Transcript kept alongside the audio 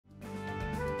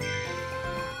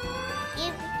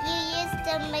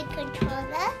on my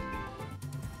controller.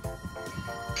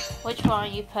 Which one are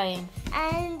you playing?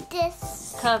 And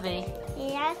this. Kirby?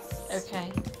 Yes.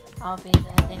 Okay, I'll be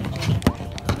there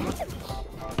then.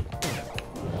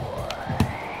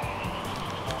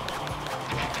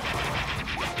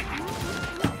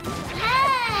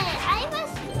 Hey, I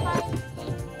was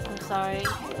fighting. I'm sorry.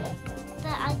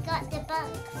 But I got the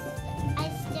box.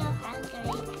 I'm still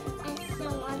hungry. I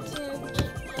still want to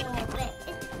eat more, but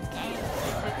it's okay.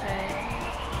 It's okay.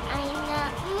 I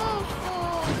got more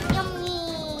food.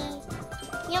 Yummy.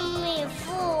 Yummy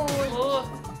food. Oh,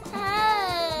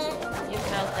 Hey, you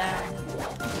fell down.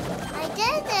 I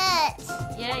did it.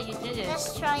 Yeah, you did it.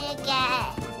 Let's try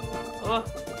again. Oh,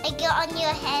 I got on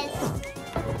your head.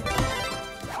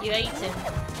 you ate him.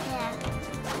 Yeah.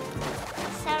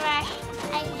 Sorry,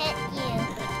 I hit you.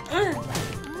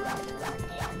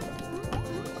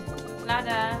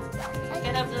 Ladder.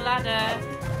 Get up the ladder.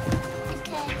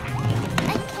 Okay.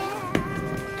 Okay.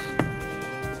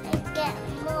 I get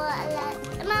more left.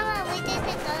 Mama, we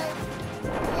didn't go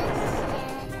this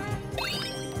yet.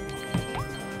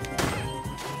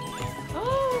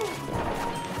 Oh.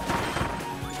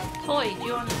 Toy. Do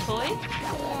you want a toy?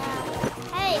 Yeah.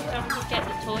 Hey. Don't forget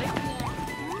the toy. Yeah.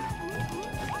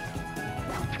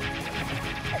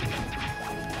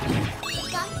 We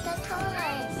got the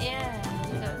toys. Yeah,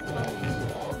 you got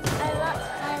toys. I lost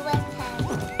my weapon.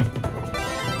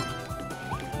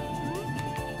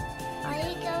 Are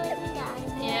you going down?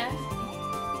 Yeah.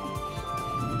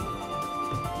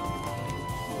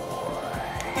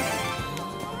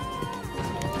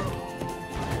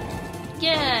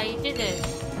 Yeah, you did it.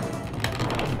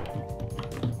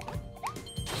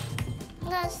 I'm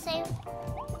gonna save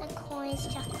the coins,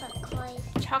 chocolate coins.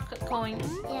 Chocolate coins.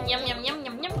 Yeah. Yum yum yum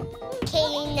yum yum. Okay,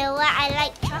 you know what? I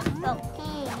like chocolate.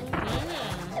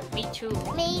 Me too.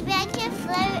 Maybe I can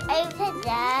float over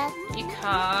there. You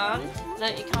can't.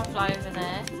 Look, you can't fly over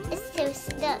there. It's still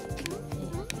stuck.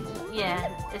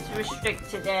 Yeah, it's a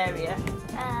restricted area.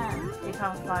 Uh, You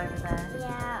can't fly over there.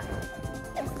 yeah.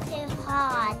 It's too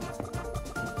hard.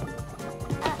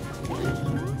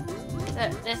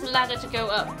 Look, there's a ladder to go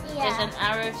up. Yeah. There's an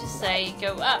arrow to say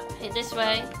go up. Hit this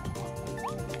way.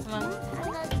 Come on. I'm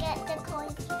gonna get the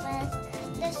coins first.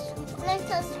 This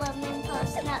little swimming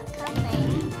pool's not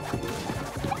coming.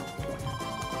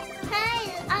 Hey,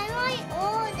 I like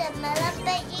all the melon,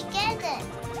 but you get it.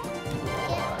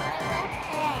 Get my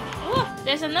weapon. Oh,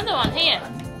 there's another one here.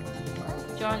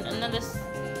 Do you want another?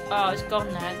 Oh, it's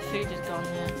gone now. The food is gone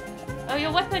now. Oh,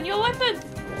 your weapon! Your weapon!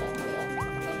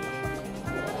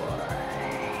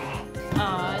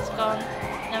 Oh, it's gone.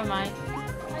 Never mind.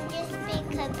 I'm just being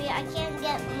Kirby. I can't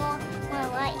get more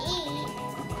while I eat.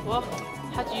 What?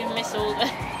 How did you miss all the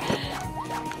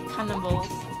cannonballs?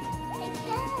 I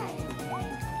can.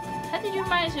 How did you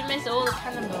manage to miss all the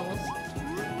cannonballs?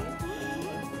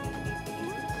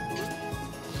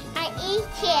 I eat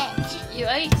it. You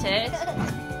ate it?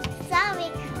 Sorry,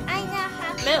 I know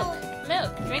how to. Milk!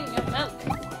 Milk! Drink your milk!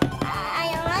 I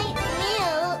like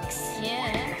milks.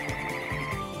 Yeah.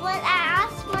 When I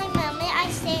ask my mommy, I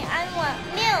say I want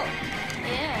milk.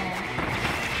 Yeah.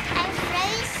 I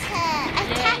froze her.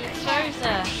 Yeah, you froze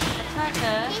her. Attack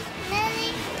her. He's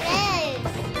really froze.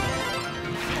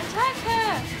 Attack her!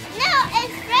 No,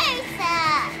 it froze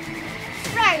her.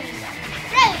 Froze.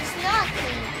 Froze,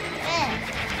 naughty.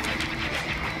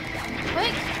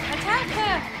 Quick! Attack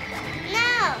her!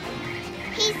 No,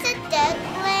 he's a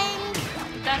duckling.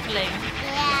 Duckling.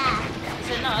 Yeah, Is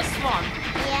it not a swan?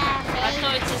 yeah, I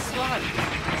thought it's a swan.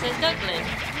 It's a duckling.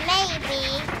 maybe.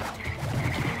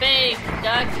 Big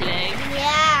duckling.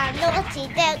 Yeah, naughty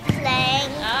duckling.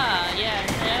 Ah, yeah.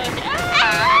 No.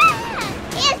 Ah!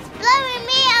 It's blowing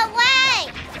me away.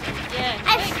 Yeah,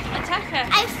 quick, attack her.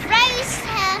 I froze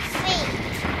her feet.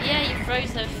 Yeah, you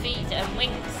froze her feet and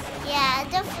wings. Yeah,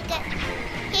 don't forget.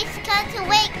 He's got to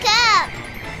wake up.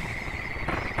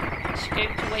 She's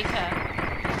going to wake up.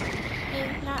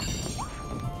 He's not.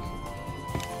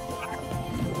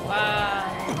 Wow.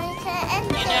 I can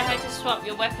end You know it. how to swap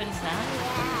your weapons now.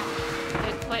 Yeah.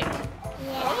 Go quick.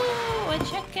 Yeah. Oh, a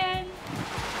chicken.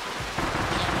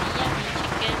 Yummy, yummy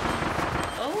chicken.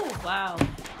 Oh, wow.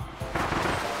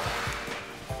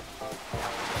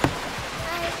 I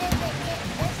didn't get this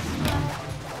one.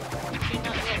 Did you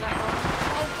not get that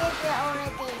I did it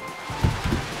already.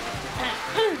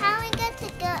 one? How we got to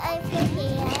go over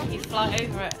here? You fly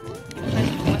over it. You press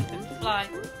your weapon. Fly.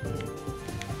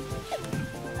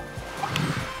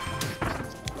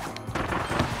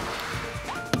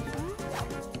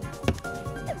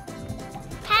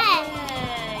 Hey.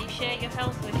 Yeah, you share your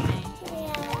health with me.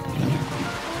 Yeah.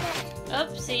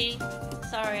 Oopsie.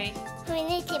 sorry. We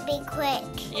need to be quick.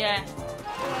 Yeah.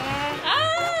 Yeah.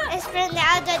 Ah! It's run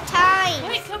out of time.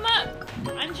 Wait, come up.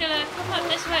 Angela, come up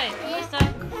this way. This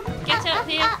time. Get up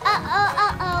here.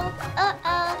 Uh-oh.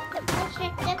 What should we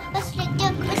do? What should we do?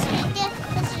 What should we do?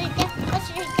 What should we do? What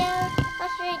should we do? What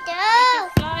should we do? You need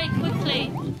to fly quickly.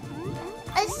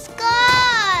 It's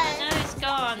gone. No, it's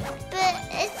gone. But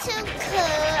it's so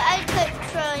cool. I could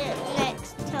try it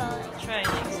next time. Try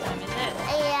next time, is it?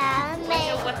 Yeah, Where's maybe.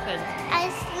 your weapon? I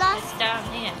It's lost. down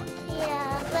here.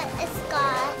 Yeah, but it's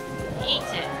gone.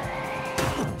 Eat it.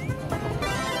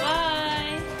 Fly.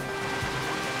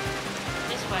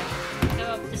 This way. Go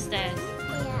up the stairs.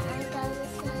 Yeah, I got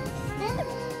this. I did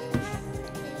it.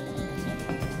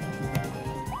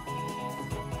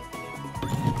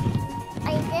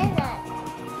 I did it.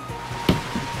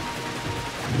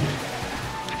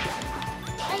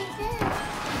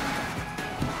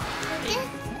 I did.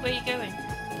 Where are you going?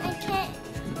 I can't.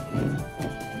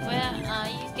 Where are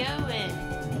you going?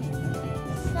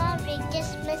 Sorry,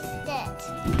 just missed it.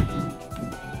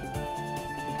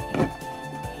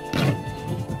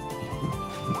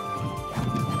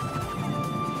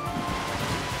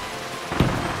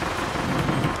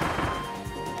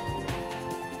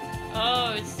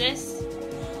 Oh, it's this.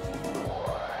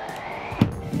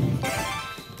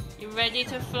 You ready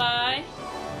to fly?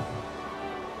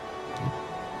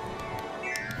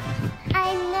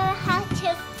 I know how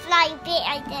to fly, but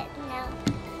I didn't know.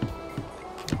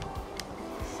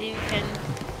 So you can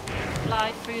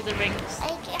fly through the rings.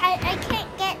 I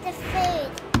can't get the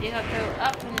food. You have to go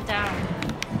up and down.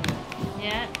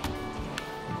 Yeah.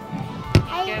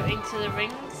 Go into the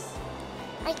rings.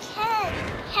 I can't.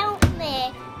 Help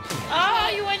me. Oh,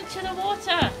 you went to the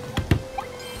water.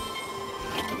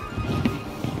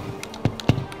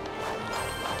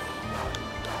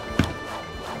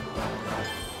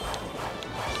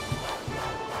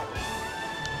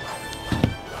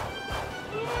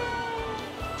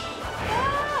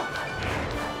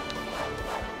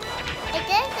 I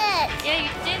did it. Yeah,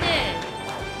 you did it.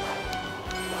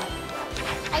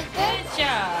 I did. Good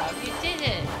job. You did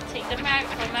it. Take them out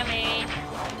for Mummy.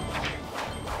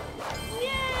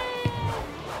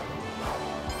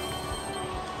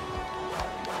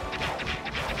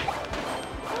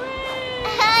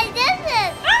 I did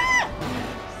it. Ah!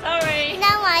 Sorry.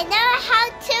 Now I know how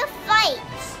to fight.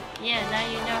 Yeah, now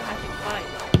you know how to fight.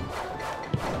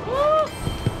 Woo!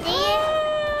 Do you?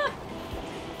 Ah!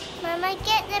 Mama,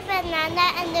 get the banana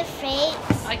and the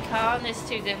fruits. I can't. It's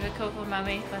too difficult for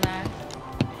Mummy for now.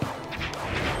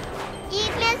 You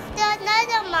missed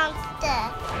another monster.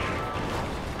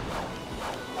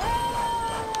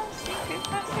 Ah, secret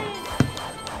passage.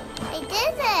 I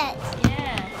did it.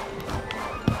 Yeah.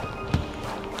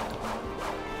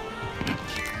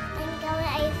 I'm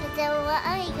going over there. What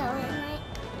are you going like?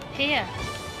 Here.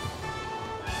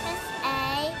 Press A.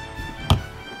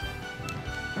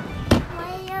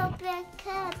 Why you be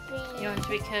Kirby? You want to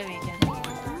be Kirby again? Yeah.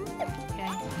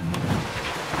 Okay.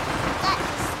 Got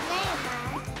the snowman.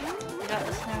 You got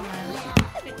the snowman. Yeah.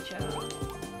 Good job.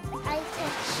 I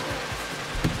touched it.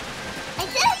 I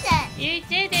did it. You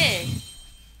did it.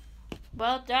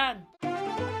 Well done.